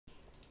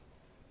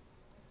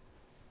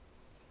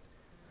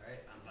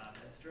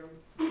Edstrom.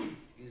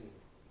 Excuse me.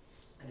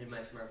 I did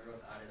my smart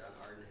growth audit on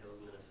Arden Hills,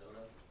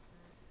 Minnesota.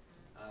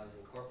 I was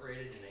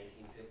incorporated in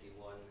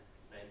 1951,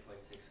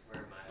 9.6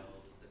 square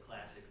miles. It's a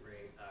classic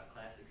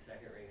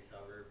second ring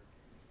suburb.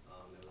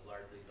 It was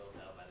largely built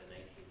out by the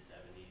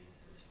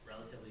 1970s. It's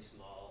relatively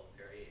small,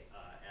 very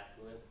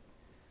affluent.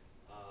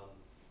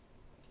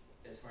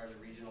 As far as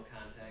a regional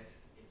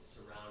context, it's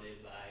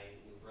surrounded by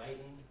New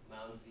Brighton,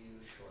 Mounds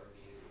View,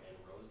 Shoreview, and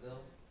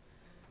Roseville.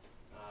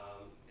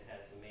 It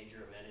has some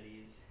major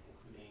amenities,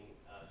 including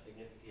a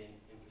significant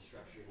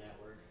infrastructure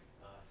network.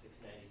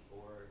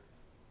 694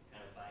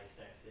 kind of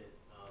bisects it.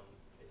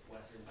 Its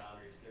western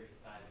boundary is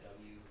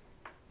 35W,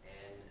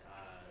 and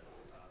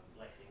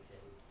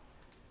Lexington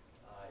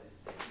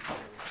is the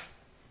eastern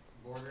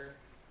border.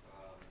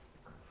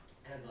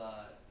 Has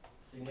a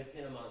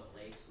significant amount of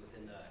lakes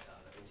within the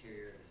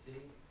interior of the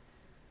city.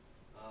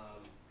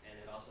 And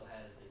it also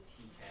has the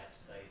TCAP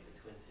site, the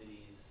Twin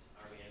Cities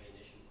Army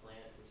Ammunition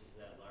Plant, which is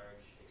that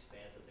large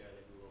expanse up there on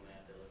the Google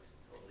map that looks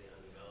totally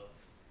undeveloped.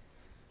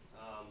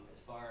 As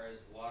far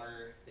as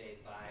water, they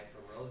buy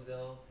from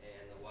Roseville,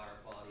 and the water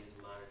quality is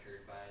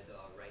monitored by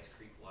the Rice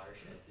Creek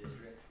Watershed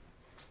District.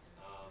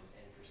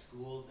 And for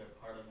schools, they're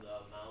part of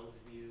the Mounds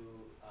View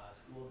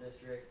School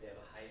District. They have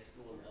a high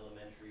school and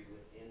elementary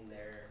within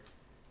their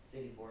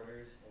city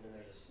borders, and then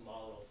there's a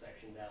small little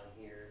section down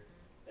here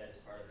that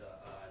is part of the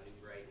New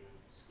Brighton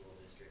School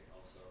District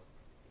also.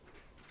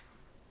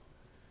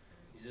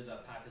 These are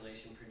the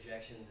population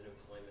projections and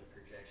employment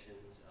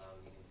projections.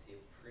 You can see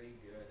a pretty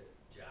good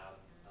job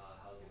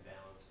housing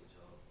balance, which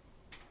I'll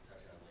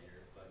touch on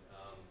later. But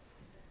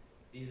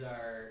these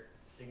are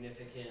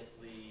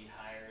significantly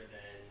higher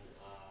than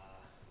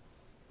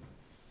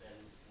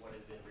what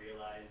has been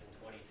realized in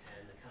 2010.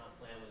 The comp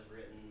plan was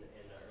written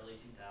in the early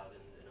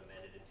 2000s and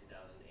amended in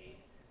 2008.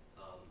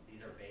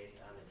 These are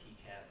based on the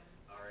TCAP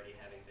already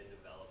having been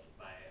developed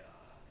by a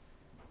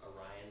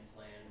Ryan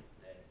plan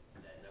that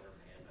never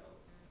panned out.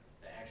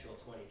 The actual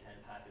 2010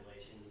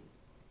 population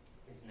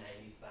is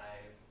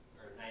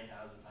 9,552.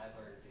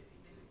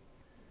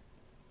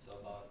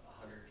 So about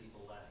 100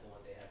 people less than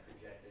what they have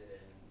projected,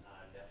 and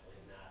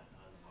definitely not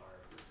on par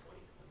for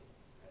 2020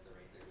 at the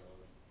rate they're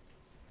going.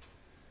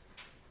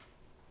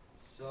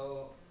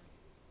 So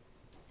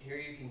here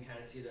you can kind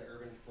of see the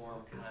urban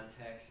form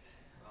context.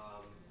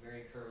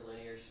 Very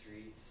curvilinear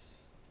streets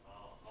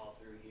all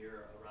through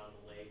here around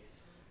the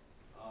lakes.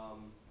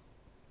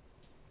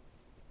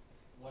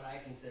 What I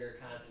consider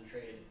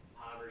concentrated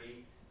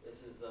poverty,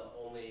 this is the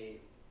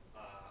only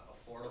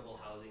affordable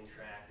housing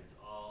tract. It's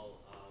all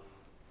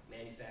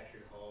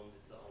manufactured homes.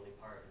 It's the only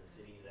part of the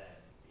city that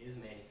is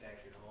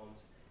manufactured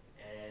homes,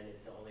 and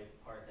it's the only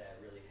part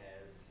that really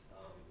has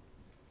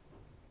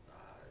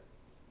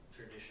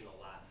traditional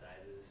lot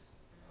sizes.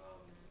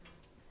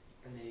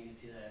 And then you can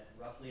see that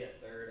roughly a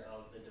third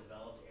of the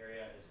developed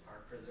area is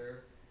park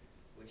preserve,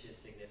 which is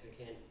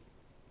significant,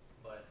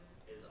 but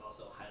is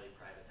also highly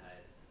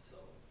privatized. So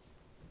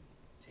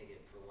take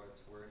it for what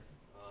it's worth.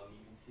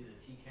 You can see the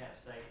TCAP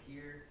site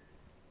here.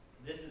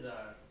 This is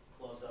a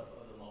close-up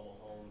of the mobile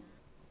home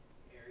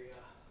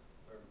area,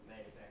 or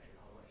manufactured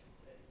home, I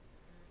should say.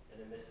 And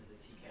then this is the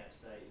TCAP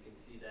site. You can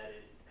see that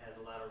it has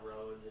a lot of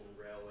roads and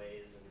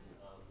railways and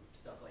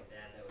stuff like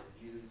that that was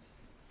used.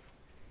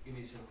 Give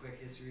you some quick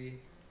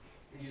history.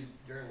 Used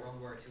during World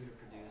War II to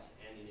produce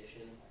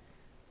ammunition.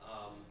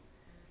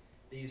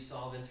 They used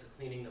solvents for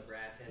cleaning the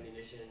brass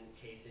ammunition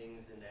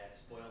casings, and that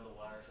spoiled the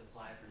water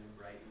supply for New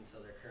Brighton,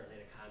 so they're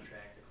currently in a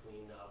contract to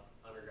clean up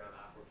underground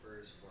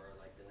aquifers for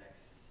like the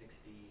next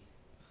 60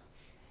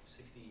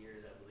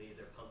 years, I believe.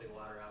 They're pumping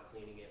water out,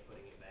 cleaning it,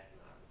 putting it back in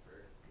the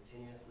aquifer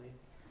continuously.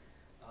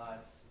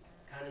 It's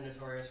kind of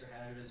notorious for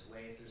hazardous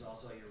waste. There's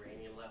also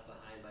uranium left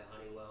behind by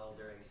Honeywell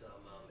during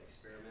some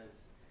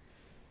experiments,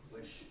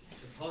 which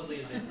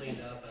supposedly has been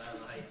cleaned up, but I don't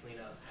know how you clean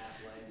up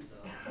half-life.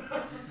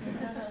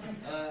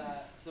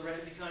 So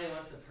Ramsey County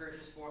wants to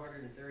purchase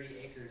 430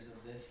 acres of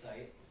this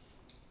site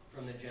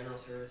from the General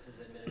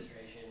Services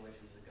Administration, which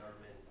was the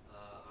government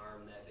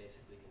arm that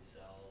basically can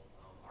sell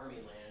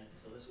Army land.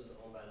 So this was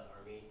owned by the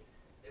Army.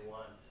 They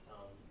want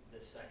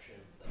this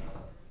section,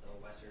 the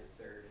western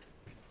third.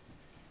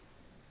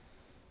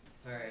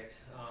 All right,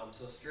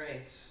 so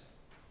strengths.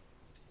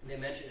 They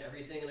mention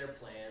everything in their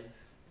plans.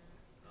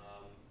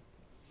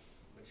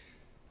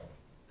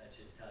 That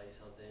should tell you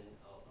something.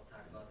 I'll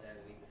talk about that,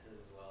 and weaknesses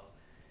as well.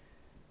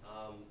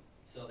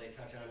 So they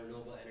touch on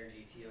renewable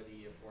energy,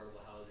 TOD,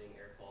 affordable housing,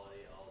 air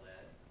quality, all of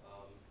that.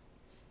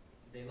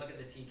 They look at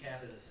the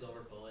TCAP as a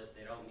silver bullet.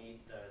 They don't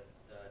meet the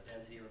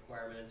density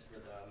requirements for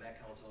the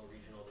Met Council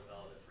Regional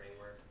Development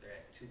Framework.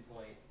 They're at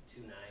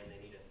 2.29, they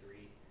need a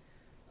 3.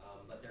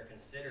 But they're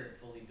considered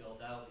fully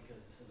built out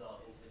because this is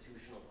all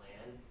institutional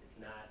land. It's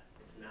not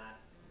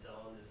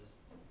zoned as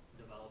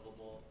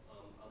developable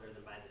other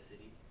than by the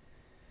city.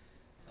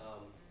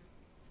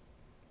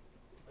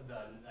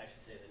 I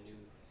should say the new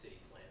city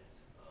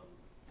plans.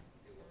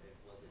 It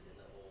wasn't in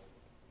the old.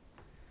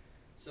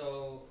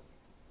 So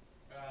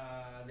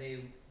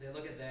They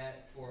look at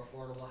that for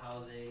affordable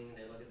housing,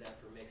 they look at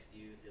that for mixed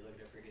use, they look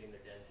at it for getting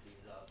their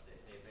densities up,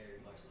 they very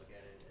much look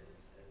at it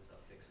as a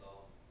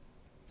fix-all.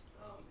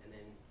 And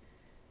then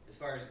as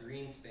far as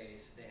green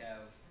space, they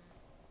have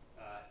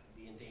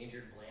the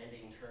endangered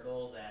blanding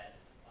turtle that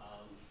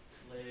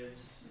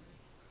lives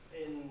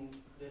in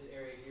this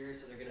area here,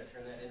 so they're going to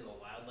turn that into a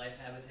wildlife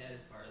habitat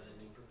as part of the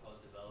new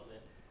proposed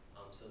development.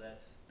 So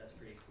that's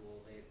pretty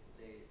cool.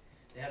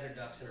 They have their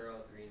ducks in a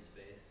row with green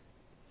space.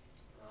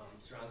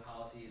 Strong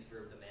policies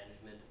for the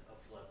management of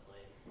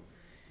floodplains.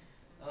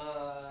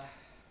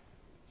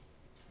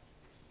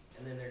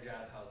 And then their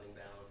job housing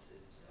balance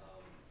is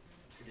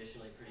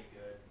traditionally pretty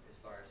good as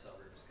far as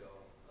suburbs go,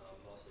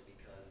 mostly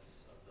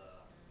because of the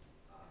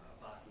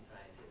Boston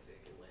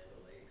Scientific and Land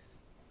O'Lakes.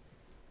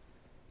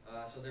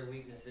 So their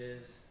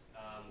weaknesses,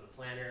 the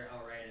planner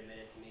outright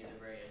admitted to me they're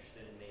very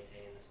interested in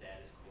maintaining the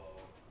status quo.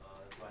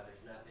 That's why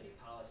there's not many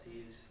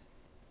policies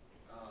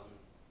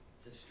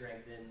to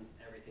strengthen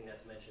everything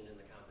that's mentioned in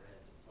the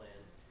comprehensive plan.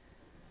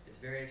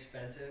 It's very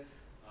expensive.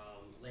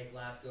 Lake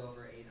lots go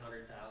for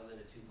 $800,000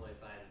 to $2.5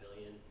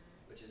 million,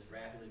 which is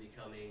rapidly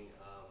becoming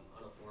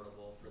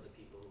unaffordable for the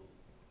people who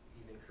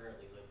even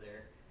currently live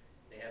there.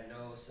 They have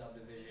no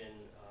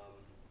subdivision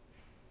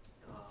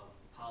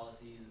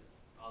policies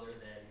other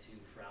than to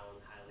frown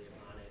highly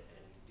upon it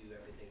and do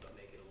everything but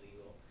make it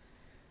illegal.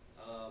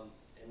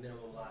 And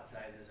minimum lot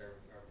sizes are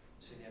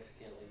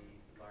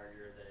significantly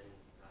larger than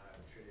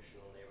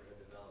traditional neighborhood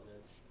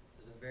developments.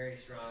 There's a very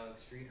strong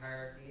street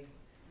hierarchy,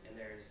 and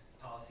there's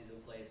policies in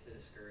place to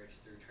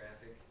discourage through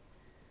traffic.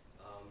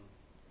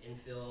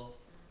 Infill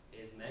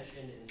is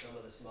mentioned in some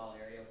of the small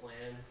area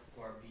plans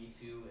for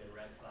B2 and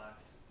Red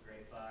Fox,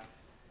 Gray Fox,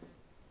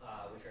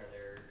 which are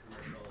their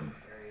commercial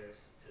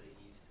areas to the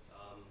east.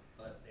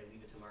 But they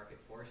leave it to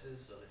market forces,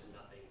 so there's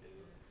nothing to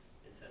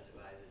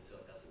incentivize it, so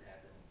it doesn't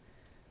happen.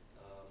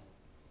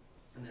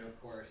 And then of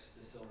course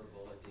the Silver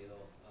Bullet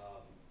deal.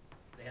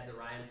 They had the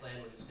Ryan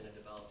plan, which was going to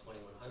develop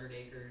 2,100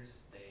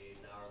 acres. They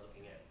now are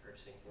looking at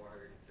purchasing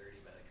 430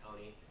 by the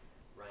county.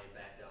 Ryan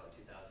backed out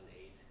in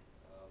 2008.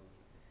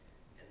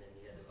 And then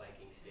you had the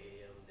Viking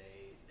Stadium.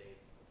 They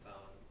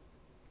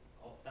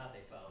thought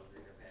they found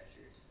greener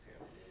pastures.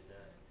 Apparently they did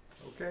not.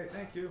 Okay,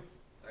 thank you.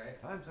 All right.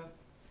 Time's up.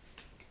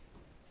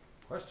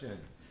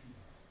 Questions?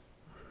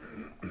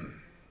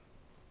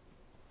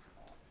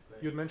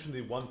 You had mentioned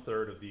the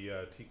 1/3 of the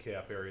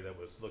TCAP area that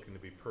was looking to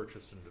be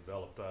purchased and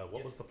developed. What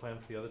Yep. was the plan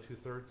for the other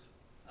 2/3?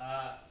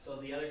 So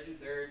the other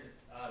 2/3,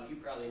 you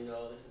probably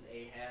know, this is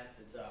AHATS.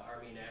 It's an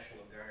Army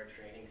National Guard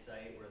training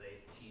site where they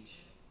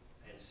teach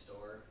and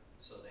store.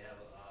 So they have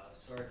a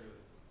sort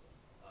of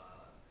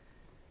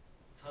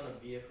ton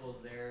of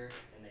vehicles there,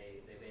 and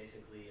they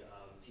basically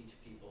teach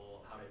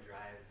people how to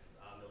drive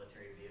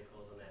military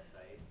vehicles on that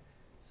site.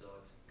 So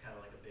it's kind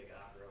of like a big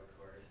off-road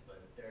course,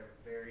 but they're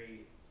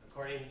very,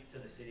 according to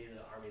the city,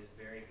 the Army is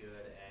very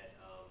good at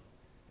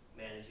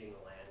managing the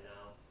land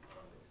now.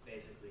 It's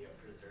basically a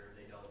preserve.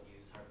 They don't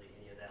use hardly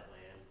any of that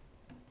land.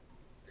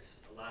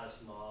 There's a lot of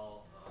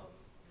small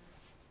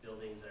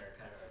buildings that are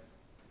kind of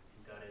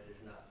gutted.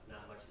 There's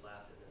not much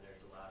left, and then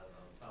there's a lot of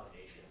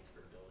foundations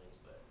for buildings.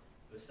 But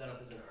it was set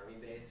up as an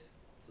Army base,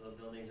 so the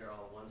buildings are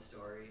all 1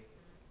 story,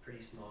 pretty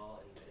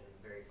small, and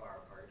very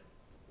far apart.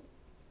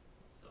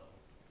 So,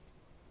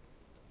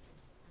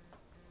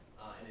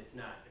 and it's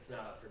not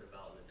up for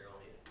development.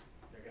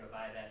 They're going to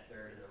buy that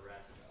 1/3, and the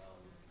rest.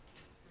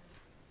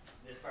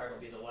 This part will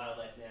be the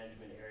wildlife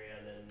management area,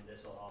 and then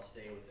this will all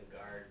stay with the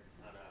Guard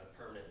on a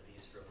permanent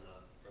lease from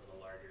the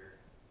larger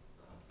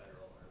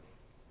federal Army.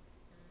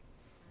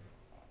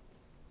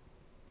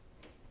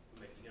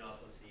 But you can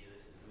also see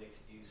this is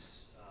mixed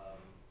use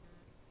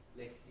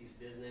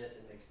business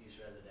and mixed use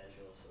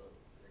residential, so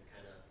they're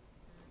kind of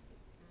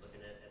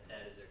looking at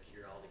that as their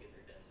cure-all to get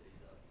their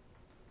densities up.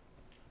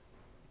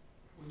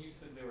 When you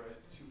said they were at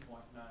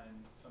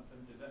 2.9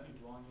 something, does that mean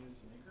dwelling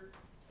units an acre,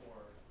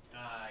 or?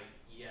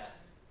 Yeah,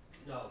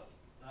 no,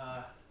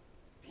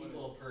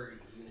 people per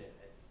unit,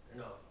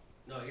 no,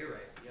 you're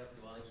right, yep,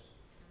 dwellings,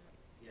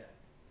 yeah.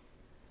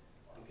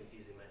 I'm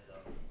confusing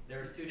myself. There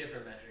was 2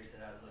 different metrics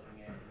that I was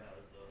looking at, and that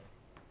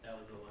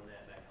was the one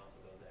that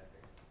council goes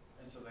after.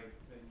 And so they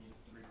need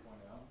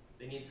 3.0?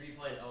 They need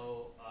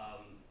 3.0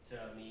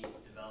 to meet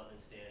development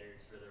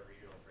standards for the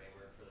regional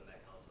framework for the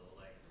Met Council,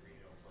 like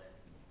regional plan.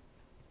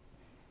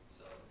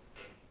 So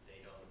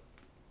they don't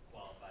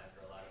qualify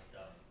for a lot of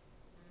stuff,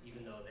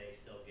 even though they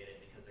still get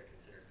it because they're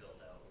considered built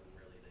out, when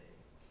really they,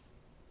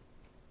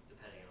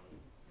 depending on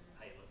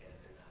how you look at it,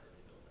 they're not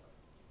really built out.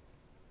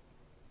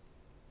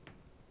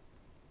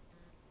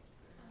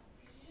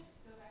 Could you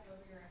just go back over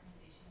your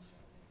recommendations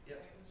real quick?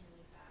 Yep. Sorry, it was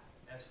really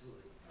fast.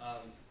 Absolutely.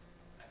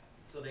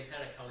 So they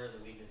kind of counter the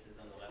weaknesses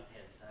on the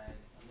left-hand side.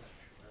 I'm not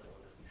sure why that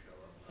one doesn't show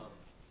up.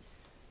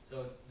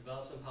 So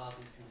develop some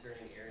policies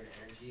concerning air and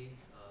energy.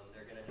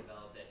 They're going to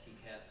develop that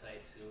TCAP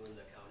site soon.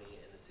 The county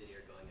and the city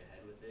are going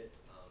ahead with it.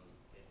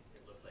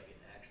 It looks like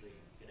it's actually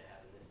going to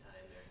happen this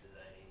time. They're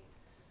designing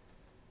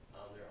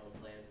their own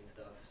plans and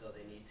stuff. So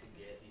they need to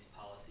get these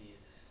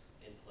policies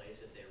in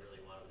place if they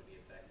really want them to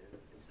be effective.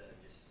 And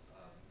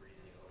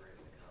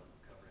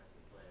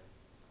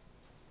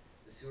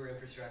sewer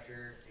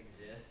infrastructure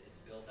exists. It's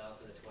built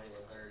out for the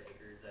 2,100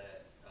 acres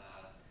that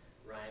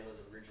Ryan was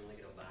originally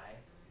going to buy.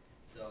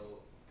 So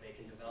they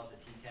can develop the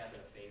TCAP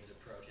in a phased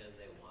approach as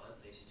they want.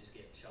 They should just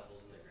get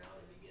shovels in the ground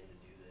and begin to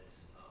do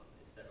this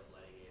instead of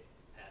letting it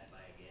pass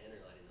by again or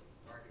letting the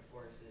market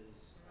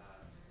forces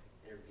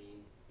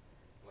intervene,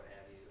 what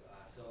have you.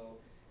 So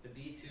the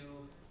B2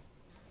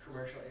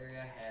 commercial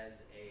area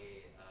has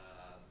a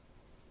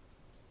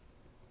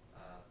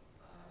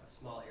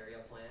small area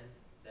plan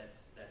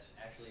that's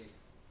actually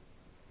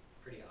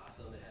pretty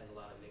awesome. It has a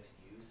lot of mixed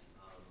use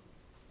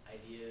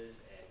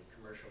ideas and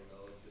commercial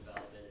node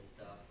development and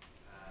stuff,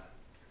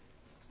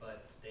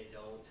 but they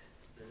don't.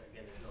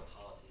 There's no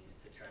policies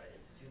to try to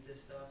institute this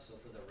stuff. So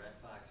for the Red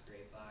Fox,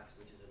 Gray Fox,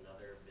 which is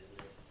another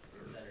business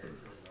center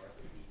to the north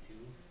of B2,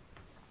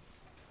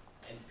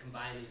 and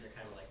combined these are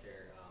kind of like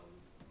their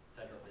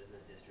central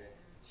business district.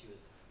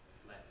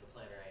 The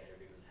planner I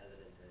interviewed was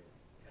hesitant to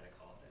kind of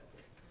call it that,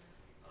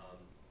 but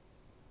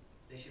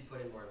they should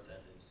put in more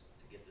incentives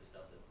to get the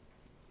stuff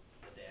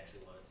that they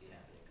actually want to see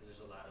happening, because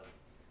there's a lot of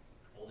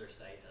older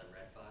sites on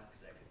Red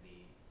Fox that could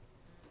be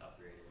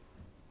upgraded,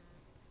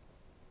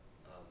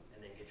 and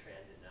then get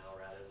transit now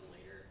rather than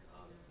later.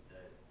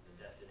 The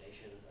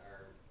destinations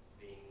are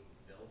being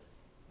built,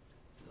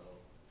 so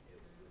it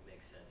would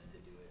make sense to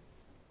do it,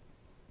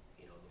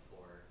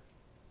 before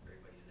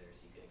everybody's there,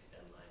 so you can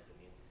extend lines. I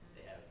mean,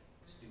 they have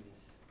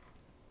students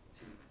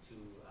to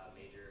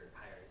major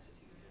higher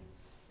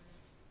institutions,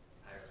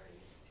 higher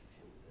learning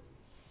institutions, and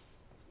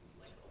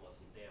like almost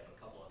they have a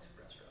couple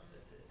express routes.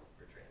 That's it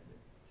for transit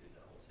through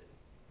the whole city.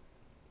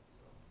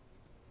 So.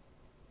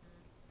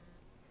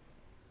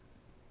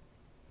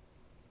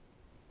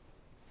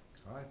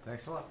 All right,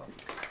 thanks a lot, Bob.